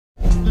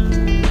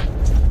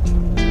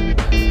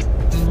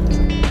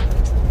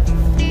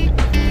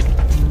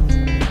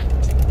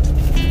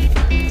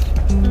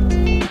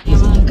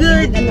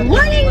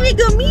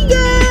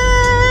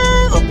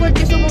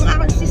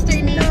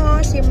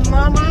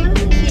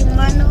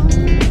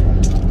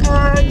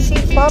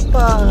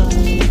Papa.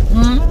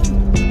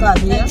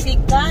 Kali. Si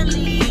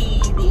Kali.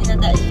 Di na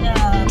da siya.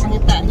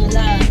 Mangita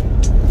nila.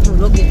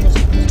 Tulog ito.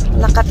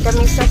 Lakat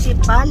kami sa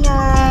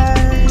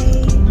Sipalay.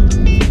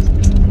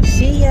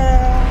 See ya.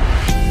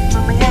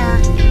 Mamaya.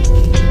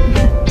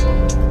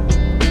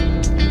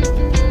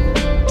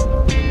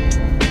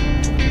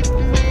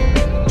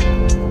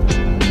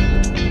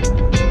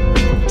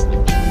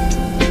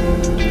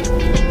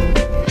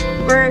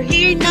 We're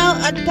here now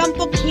at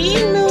Campo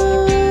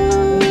Kino.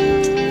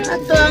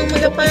 Ato ang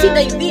mga pa... Si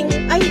diving.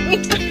 Ay,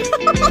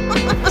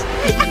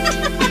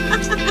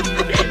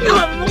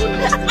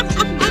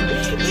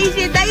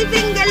 easy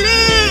diving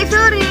gali.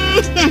 Sorry.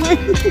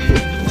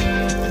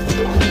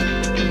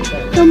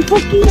 Campo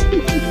Kino.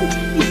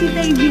 Easy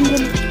diving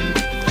gali.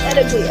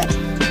 Tara kuya.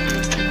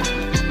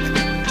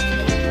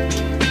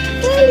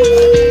 Gali.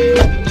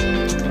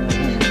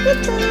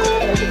 Ito.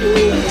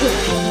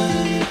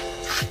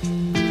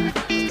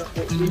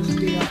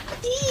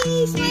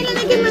 Smile na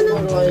lagi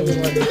manong.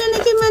 Smile na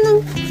lagi manong.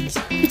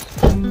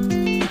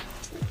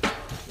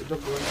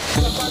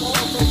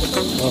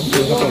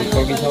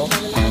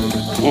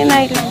 Yan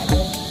ay lang.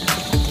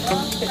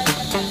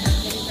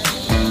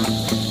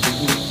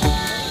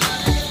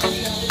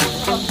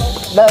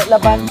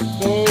 Laban.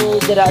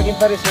 Diragin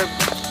pa reserve.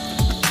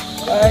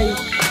 Ay.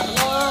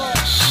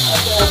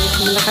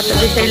 Malakat na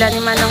din sa ilan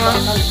ni manong.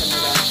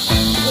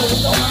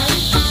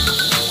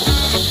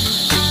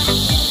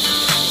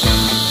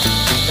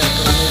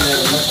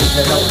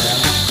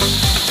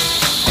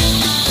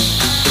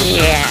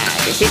 Yeah,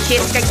 this is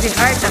cheesecake di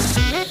heart.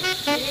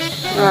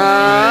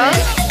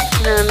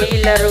 Nami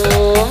laro.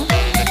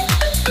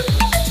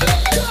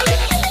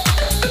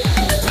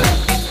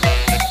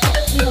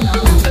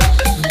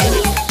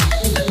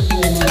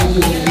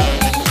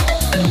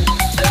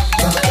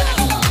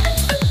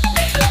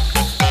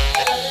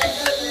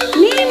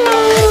 Nemo.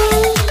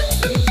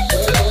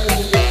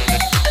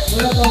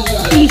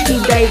 Easy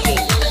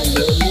diving.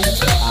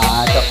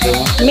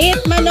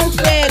 Meet Manong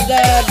Fred, the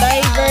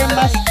diver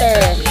master.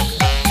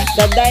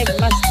 The dive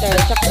master.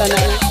 Sakta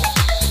na.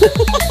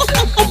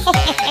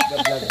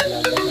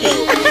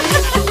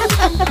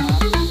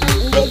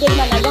 Hindi din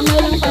man. Gamay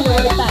lang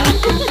panulata.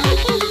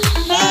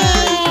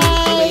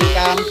 Hi!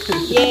 Welcome.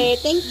 Yay,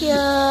 thank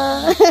you.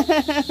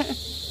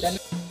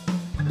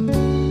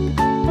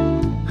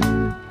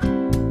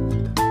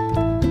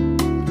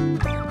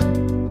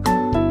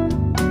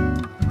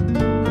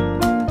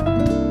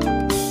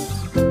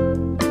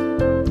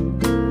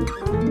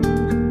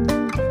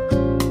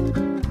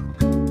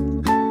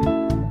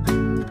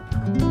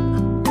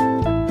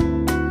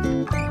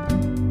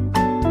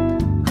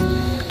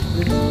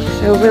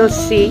 So we'll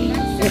see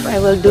if I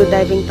will do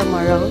diving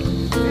tomorrow.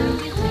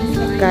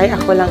 Kaya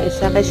ako lang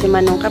isa kasi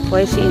Manong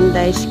Kapoy si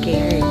Inday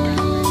scared.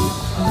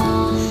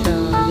 So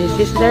this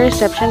is the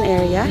reception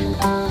area.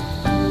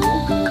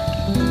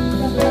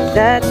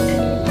 That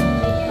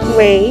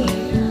way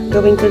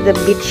going to the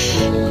beach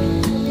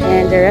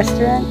and the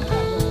restaurant.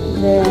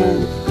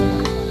 Then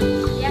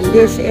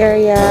this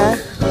area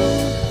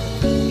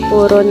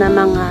puro na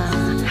mga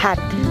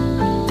hut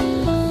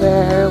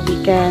where we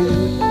can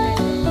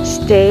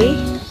stay,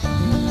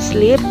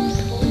 sleep,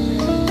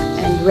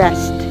 and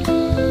rest.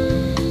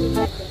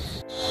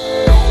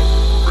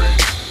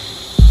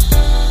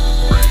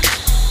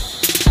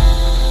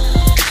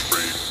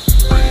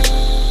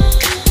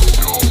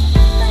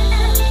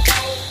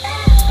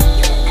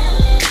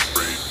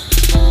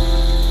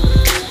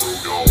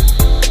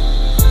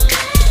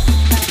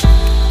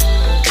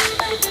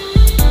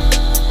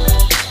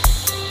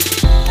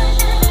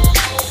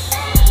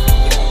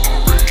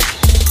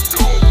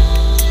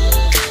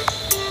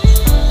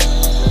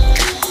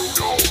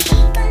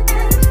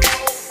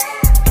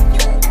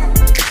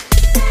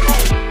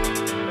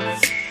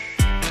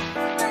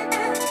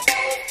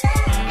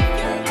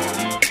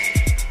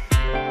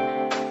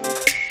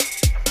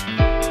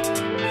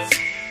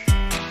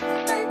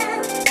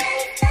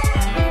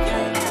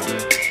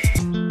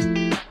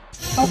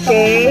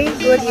 Okay,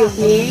 good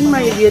evening.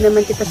 Ma-review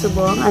naman kita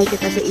subong. Ay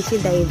kita sa easy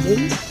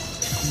diving.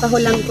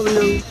 Pahulang ko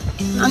ng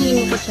ang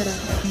imo ko sara.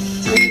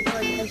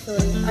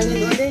 Ang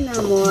in-order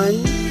namon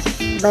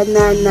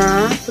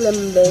banana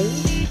flambe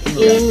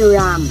in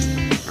ram.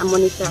 Amo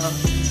ni siya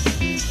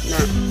na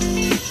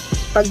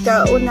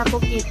pagkauna ko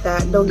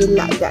kita dogin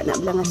laga na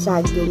blang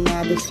saging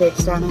na dessert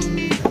sang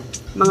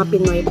mga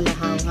Pinoy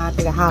blahaw nga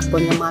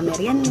tagahapon ng mga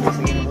merienda.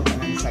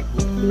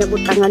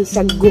 Nabutangan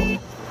sagu.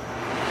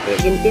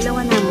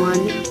 Gintilawan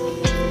namon.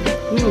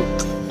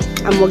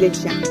 Amogid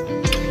siya.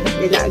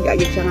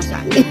 Nilagagid siya nga sa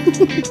amin.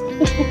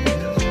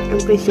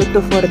 Ang presyo to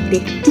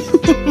 40.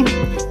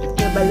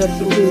 Nabalor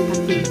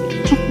 $50.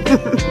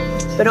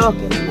 Pero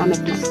okay, namit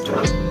na.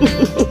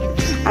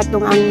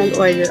 Atong ang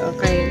nag-order,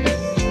 okay.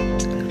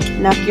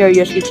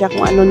 Na-curious siya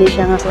kung ano ni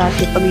siya nga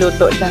klase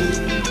pagluto siya.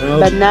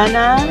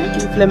 Banana,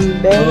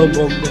 flambe,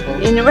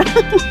 in ram.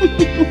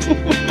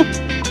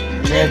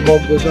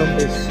 Nabog ko sa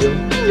presyo.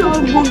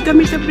 Nabog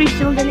kami sa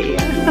presyo. Gali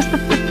yan.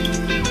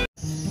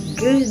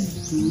 Good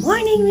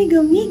morning,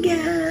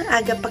 miga-miga!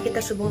 Aga pa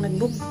kita subong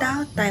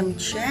nagbugtaw. Time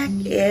check,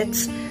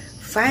 it's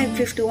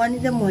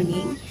 5:51 in the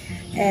morning.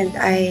 And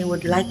I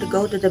would like to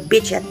go to the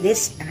beach at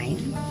this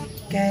time.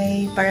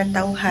 Kay para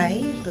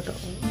tawhay. Totoo.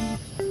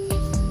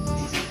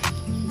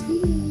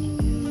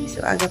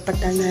 So, aga pa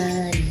ta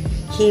na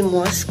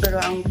himos. Pero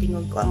ang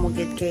tingog ko,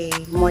 amugit kay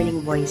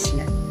morning voice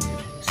na.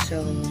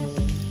 So,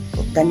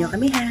 buktan nyo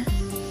kami ha.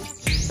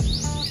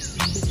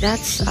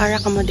 That's our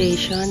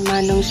accommodation,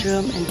 Manong's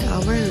room and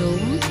our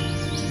room.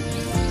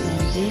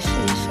 And this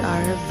is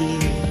our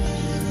view.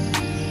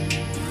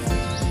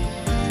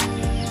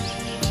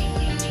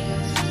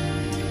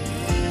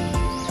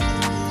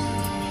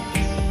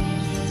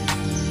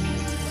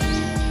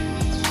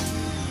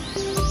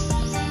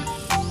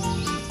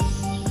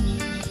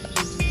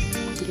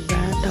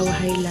 Diba?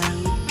 Tawahay lang.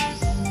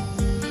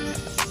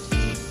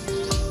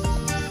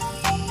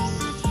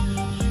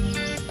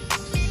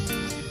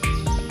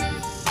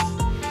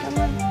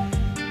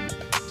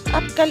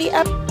 Up, Kali,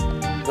 up.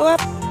 Go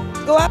up.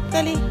 Go up,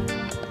 Kali.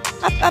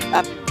 Up, up,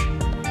 up.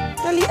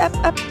 Kali, up,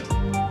 up.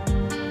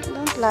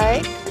 Don't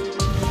like.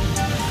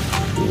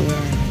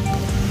 Yeah.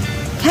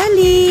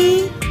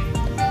 Kali.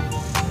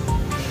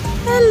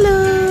 Hello.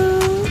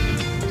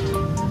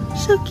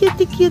 So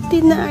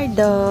cutie-cutie na our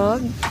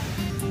dog.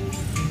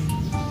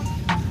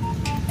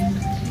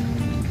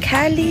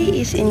 Kali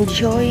is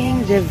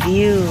enjoying the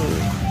view.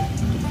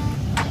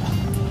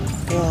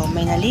 Oh,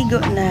 may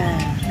naligo na.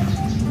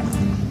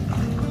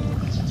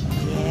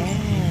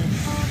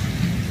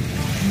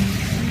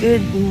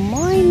 Good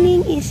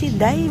morning, easy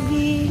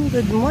diving.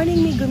 Good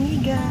morning,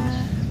 migo-miga.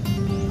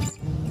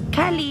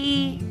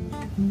 Kali.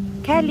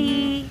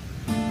 Kali.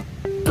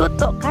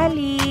 Tuto,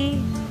 Kali.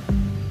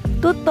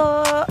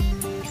 Tuto.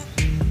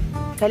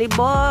 Kali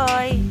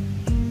boy.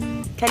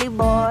 Kali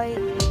boy.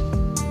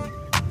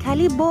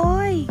 Kali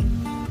boy.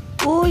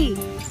 Uy.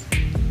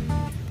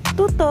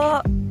 Tuto.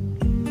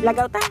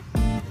 Lagaw ta?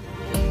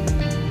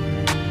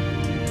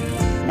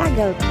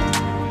 Lagaw ta.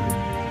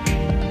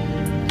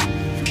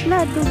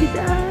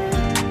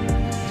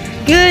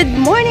 Good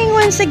morning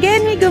once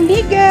again,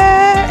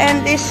 migo-miga.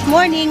 And this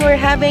morning we're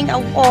having a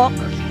walk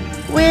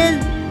with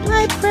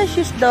my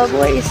precious dog.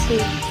 Where is he?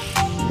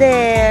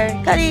 There.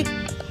 Kali,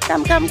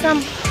 come, come,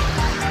 come.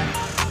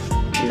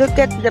 Look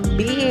at the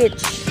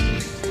beach.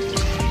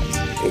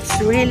 It's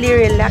really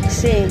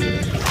relaxing.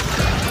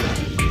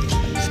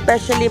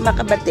 Especially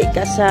makabati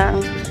ka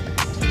sang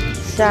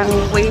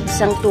waves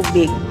sang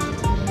tubig.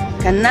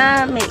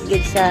 Kana may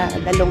gid sa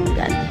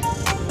dalunggan.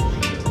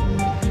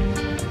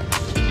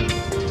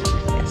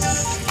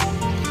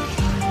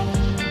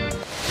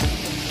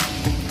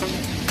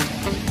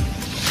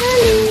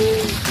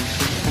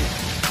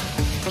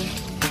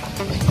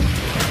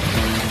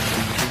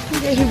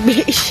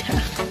 Gahibi siya.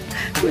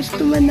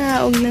 Gusto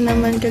manaog na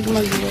naman kag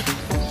mag-walk.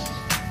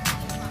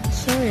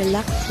 So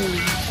relaxing.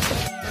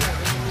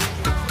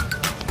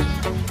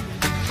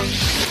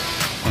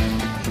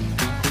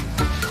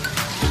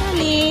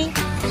 Kali.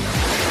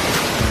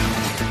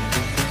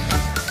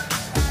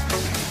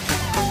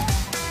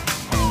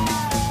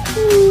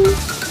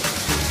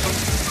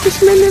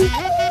 Gusto mo na.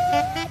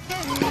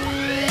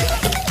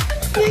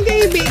 Yung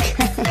gahibi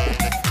ka.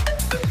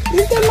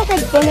 Hindi ka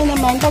makagpo na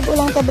naman. Pag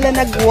ulang ta bala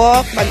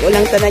nag-walk, pag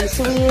ulang ta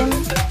nag-swim.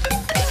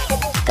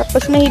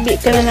 Tapos mahibi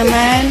ka na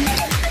naman.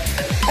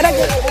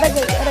 Aragay,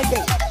 aragay,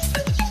 aragay.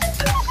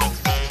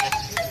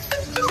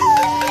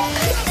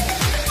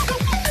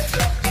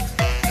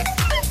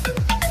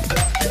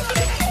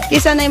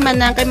 Kisa na yung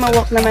manang, kay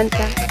ma-walk naman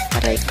ka.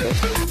 Aray ko.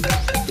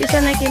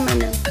 Kisa na kay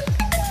manang.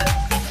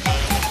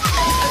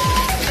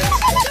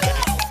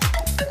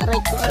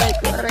 Aray ko, aray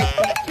ko, aray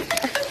ko.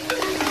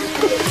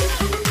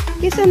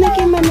 Kisa na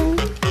kay manang.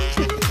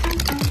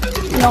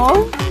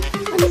 No?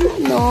 Ano na?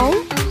 No?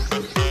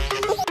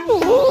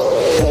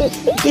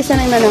 Kisa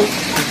na yung manang.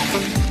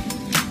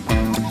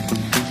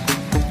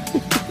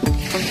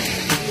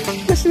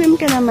 Maswim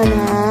ka naman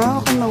ha?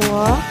 O ka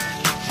na-walk?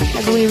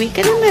 Nagwiwi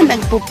ka naman.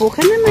 Nagpupo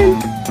ka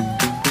naman.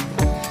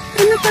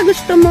 Ano pa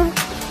gusto mo?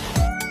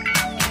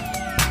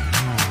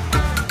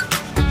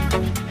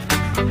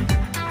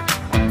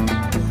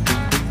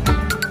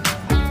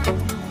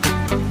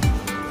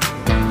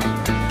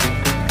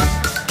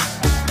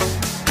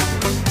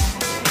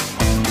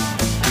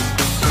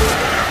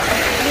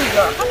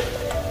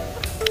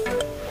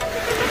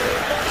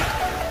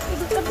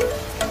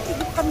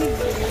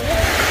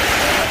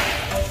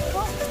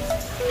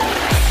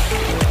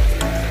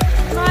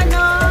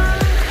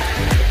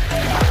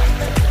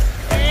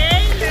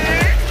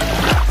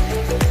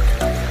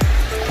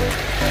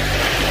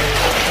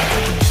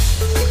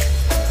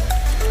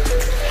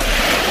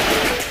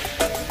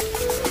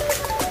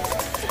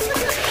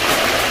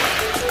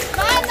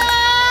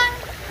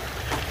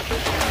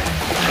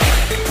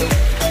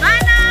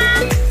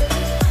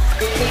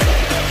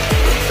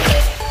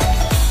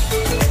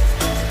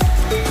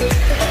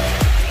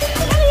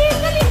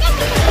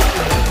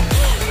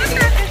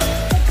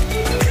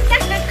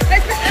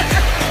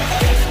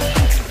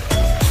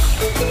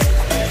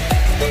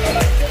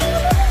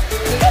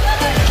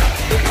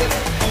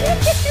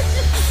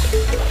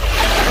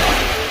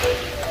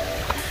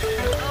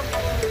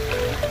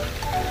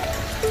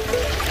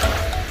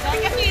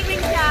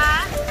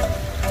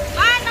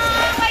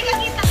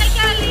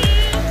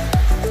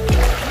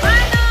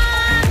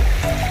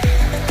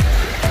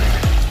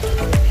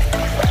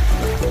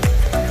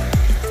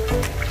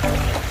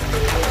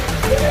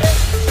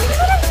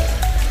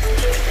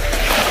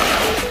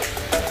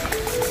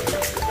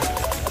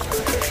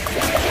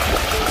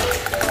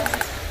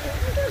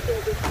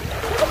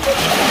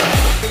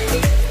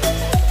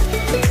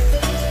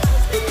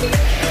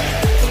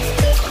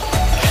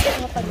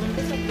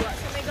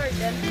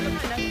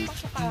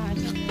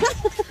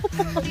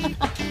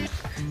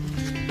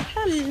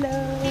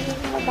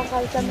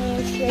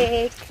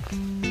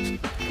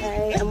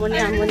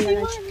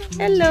 lang.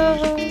 Hello!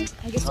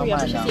 Gusto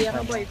yan siya siya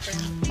ka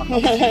boyfriend.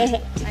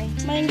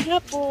 Maing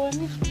hapon.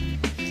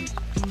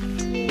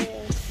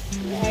 Yes.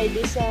 May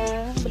ID sa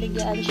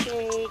Baligaan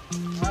Shake.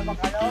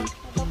 Bakal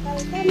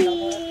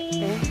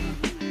kami.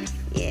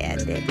 Yeah,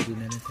 din.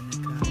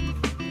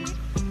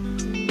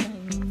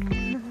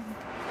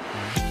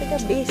 Sa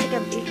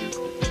gabi.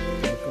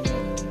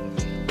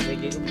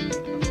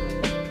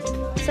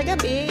 Sa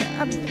gabi,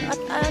 at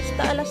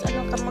alas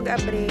ano ka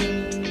mag-abre.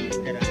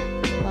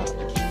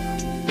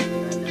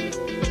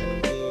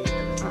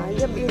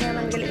 Gabi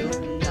naman gali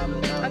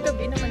na.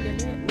 Gabi naman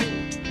gali.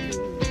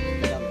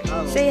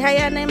 Say hi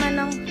na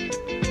Manong.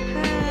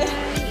 Hi.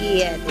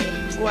 Iya, din.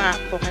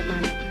 Guwapo kay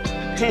Manong.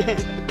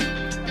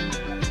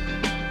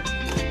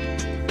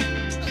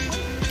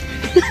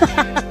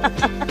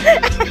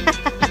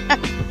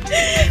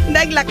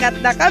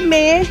 Naglakat na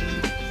kami.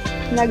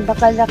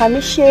 Nagbakal na kami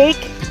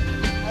shake.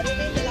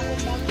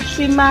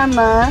 Si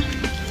Mama.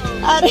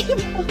 Ari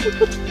mo.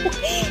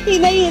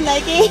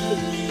 Hinay-hinay kay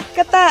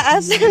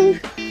kataas ang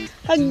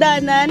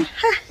hagdanan.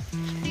 Ha!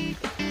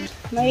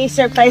 May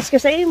surprise ko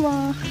sa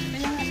imo.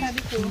 Ano nga sabi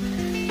ko?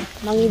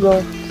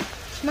 Manggo.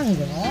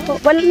 Mangga? Oh,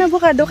 wala na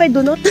avocado kay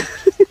dunot.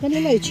 Wala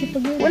lychee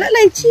pag yun. Wala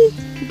lychee.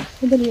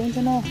 Madalian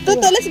ka na.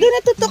 Tuto, let's go na.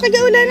 Tuto,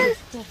 kagawala na.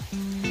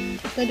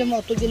 Kada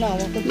mo ito ginawa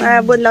ko.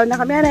 Bunlaw na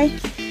kami, anay.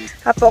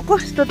 Apo ko,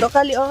 tuto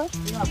kali, oh.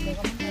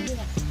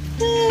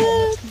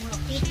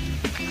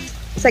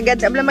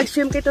 Sagad na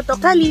mag-swim kay Tuto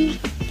Kali.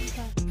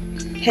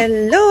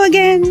 Hello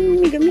again,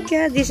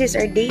 Mika. This is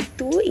our day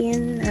 2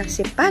 in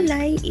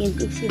Sipalay, in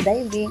easy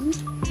diving.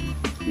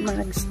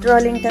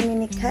 Mag-strolling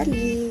kami ni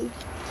Kali.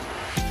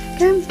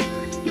 Come,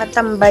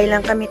 matambay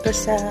lang kami to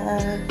sa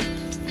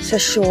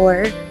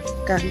shore.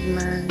 Come,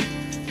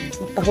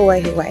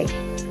 magpahuway-huway.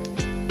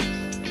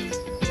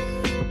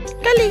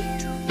 Kali,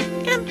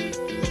 come.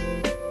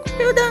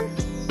 Hold on.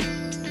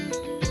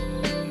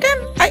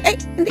 Come. Ay,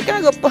 hindi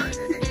ka magupo.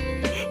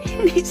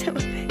 Hindi sa...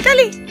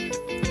 Kali!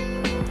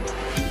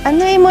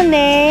 Ano yung mo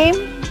name?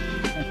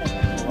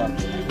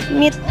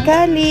 Meet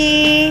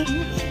Kali.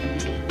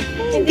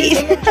 Hindi.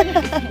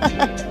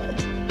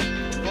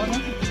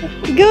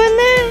 Go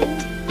na.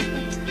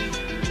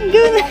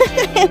 Go na.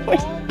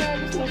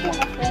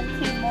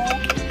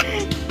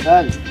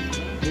 Kan.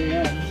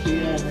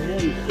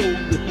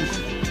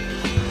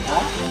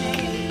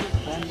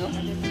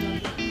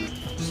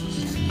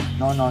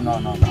 No.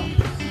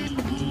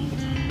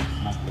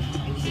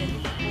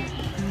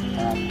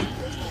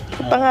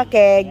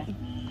 Pangakeg.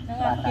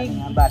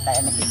 Bata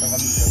yan nakita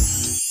kami doon.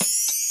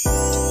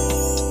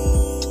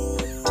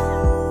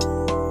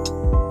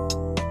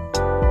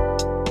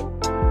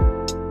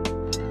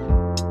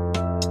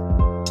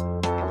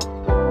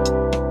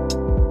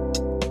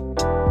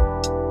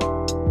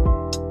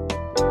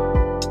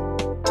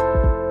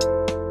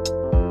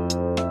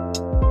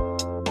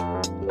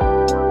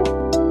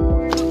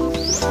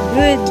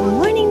 Good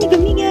morning,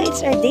 Miga.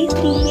 It's our day 3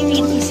 here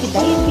in easy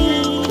diving.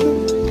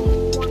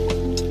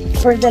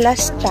 For the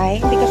last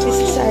time, because this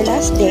is our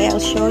last day, I'll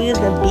show you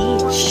the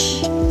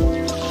beach.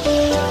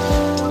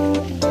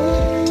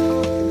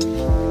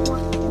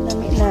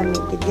 Namin,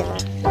 digya.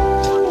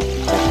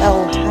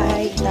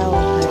 Tawhay.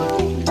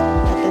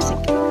 Ito si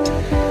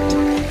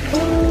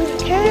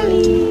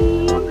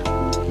Kelly.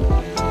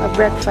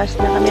 Breakfast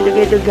na kami,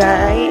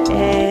 dugay-dugay,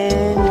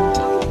 and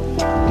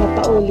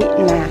mapauli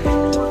na.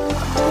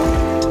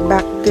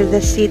 Back to the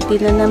city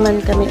na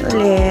naman kami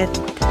ulit.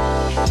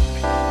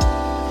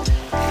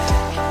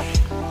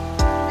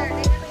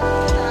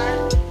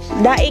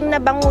 Daing na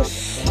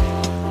bangus.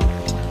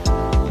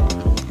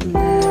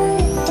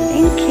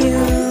 Thank you.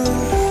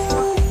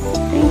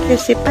 Thank you,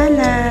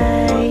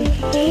 Sipalay.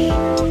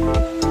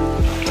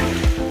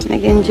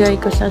 Nag-enjoy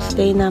ko sa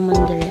stay naman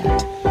there.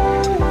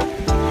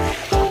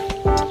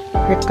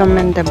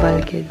 Recommendable,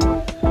 kid.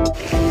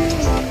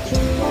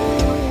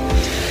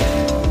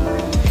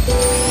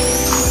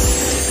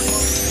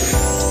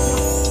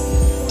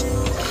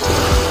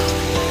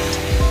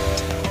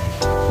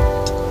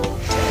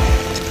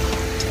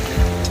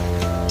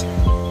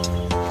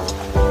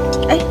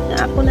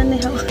 Ako na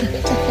nihaw.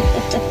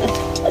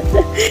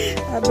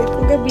 Sabi ko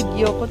ga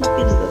video ko na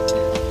pindot.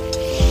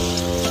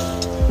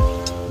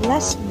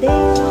 Last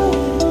day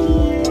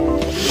here.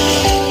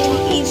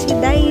 Easy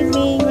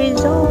diving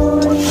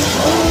resort.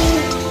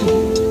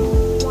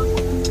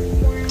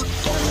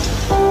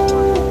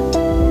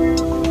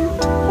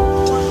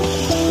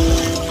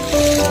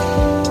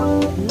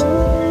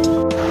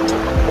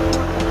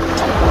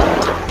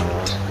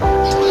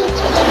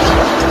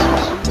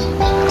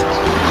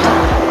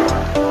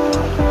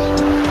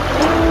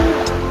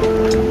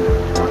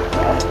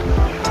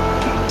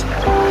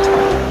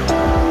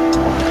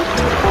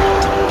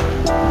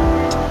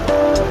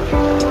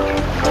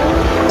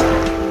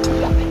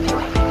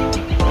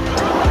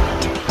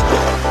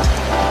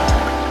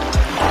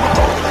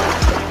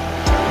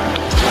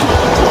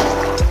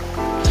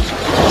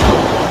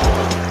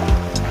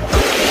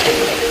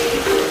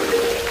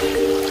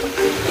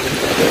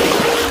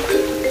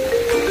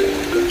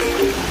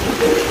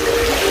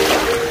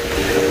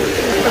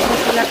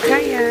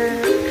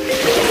 kayak.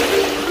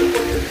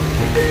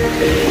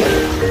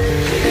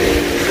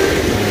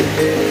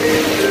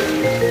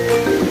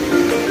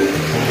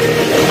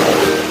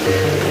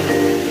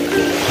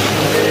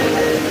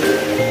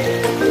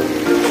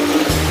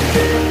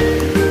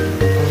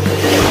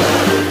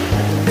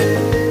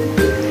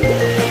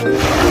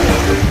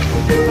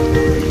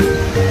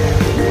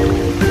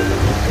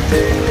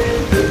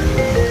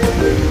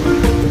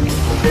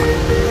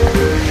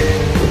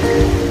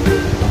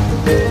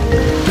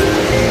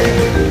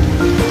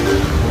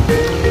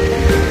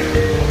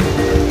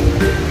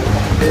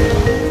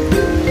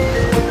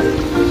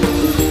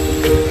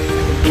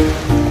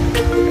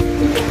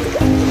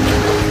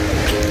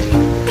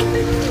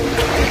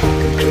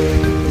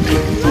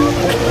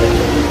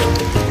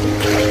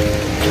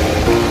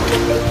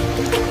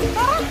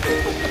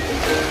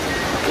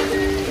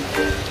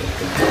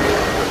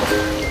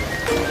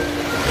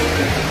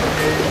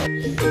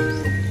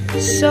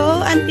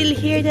 So, until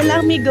here na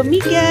lang,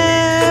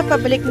 migo-miga.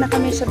 Pabalik na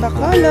kami sa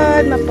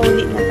Bacolod.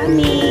 Mapauli na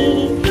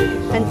kami.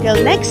 Until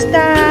next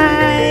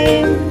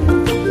time.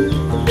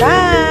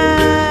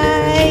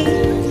 Bye!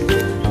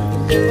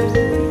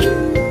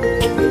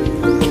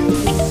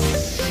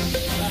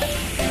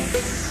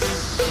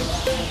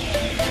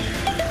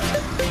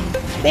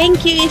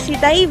 Thank you, Easy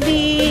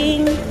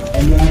Diving!